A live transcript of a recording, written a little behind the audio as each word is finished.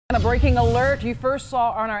And a breaking alert you first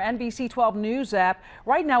saw on our NBC 12 News app.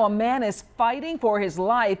 Right now, a man is fighting for his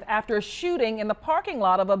life after a shooting in the parking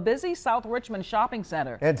lot of a busy South Richmond shopping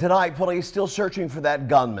center. And tonight, police still searching for that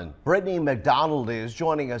gunman. Britni McDonald is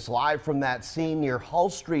joining us live from that scene near Hull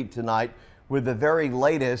Street tonight with the very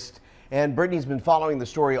latest. And Britney's been following the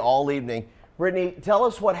story all evening. Britney, tell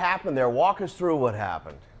us what happened there. Walk us through what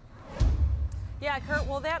happened. Yeah, Kurt,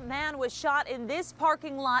 well, that man was shot in this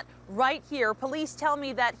parking lot right here. Police tell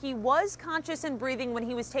me that he was conscious and breathing when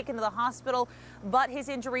he was taken to the hospital, but his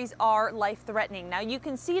injuries are life-threatening. Now, you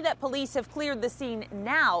can see that police have cleared the scene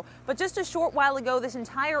now, but just a short while ago, this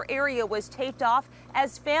entire area was taped off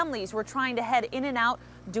as families were trying to head in and out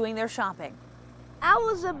doing their shopping. I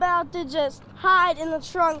was about to just hide in the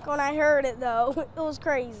trunk when I heard it, though. It was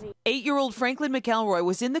crazy. 8-year-old Franklin McElroy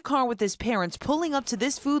was in the car with his parents pulling up to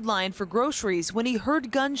this food line for groceries when he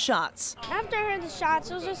heard gunshots. After I heard the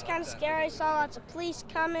shots, it was just kind of scary. I saw lots of police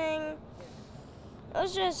coming. It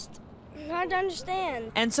was just hard to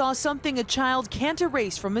understand. And saw something a child can't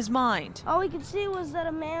erase from his mind. All we could see was that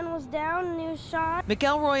a man was down and he was shot.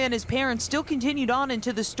 McElroy and his parents still continued on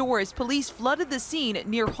into the store as police flooded the scene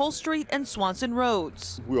near Hull Street and Swanson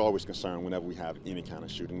Roads. We're always concerned whenever we have any kind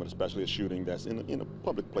of shooting, but especially a shooting that's in a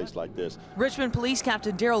public place like this. Richmond Police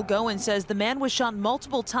Captain Daryl Goen says the man was shot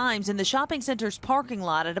multiple times in the shopping center's parking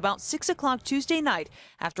lot at about 6 o'clock Tuesday night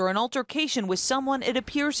after an altercation with someone it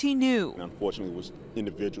appears he knew. And unfortunately, it was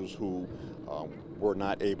individuals who were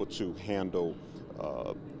not able to handle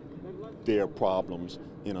their problems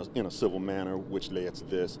in a civil manner, which led to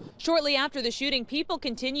this. Shortly after the shooting, people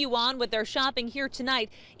continue on with their shopping here tonight,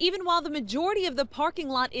 even while the majority of the parking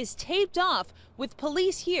lot is taped off with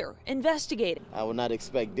police here investigating. I would not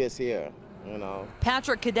expect this here, you know.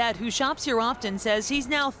 Patrick Cadet, who shops here often, says he's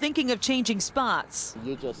now thinking of changing spots.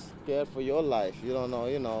 You're just scared for your life. You don't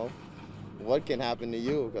know, what can happen to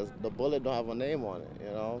you because the bullet don't have a name on it,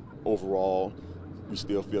 Overall, we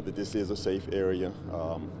still feel that this is a safe area.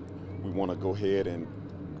 We want to go ahead and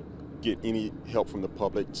get any help from the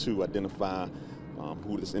public to identify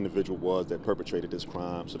who this individual was that perpetrated this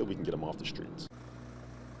crime so that we can get him off the streets.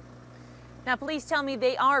 Now, police tell me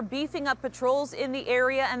they are beefing up patrols in the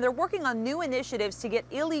area and they're working on new initiatives to get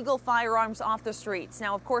illegal firearms off the streets.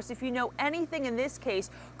 Now, of course, if you know anything in this case,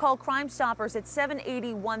 call Crime Stoppers at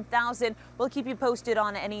 780-1000. We'll keep you posted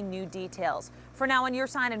on any new details. For now, on your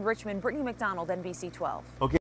sign in Richmond, Britni McDonald, NBC 12. Okay.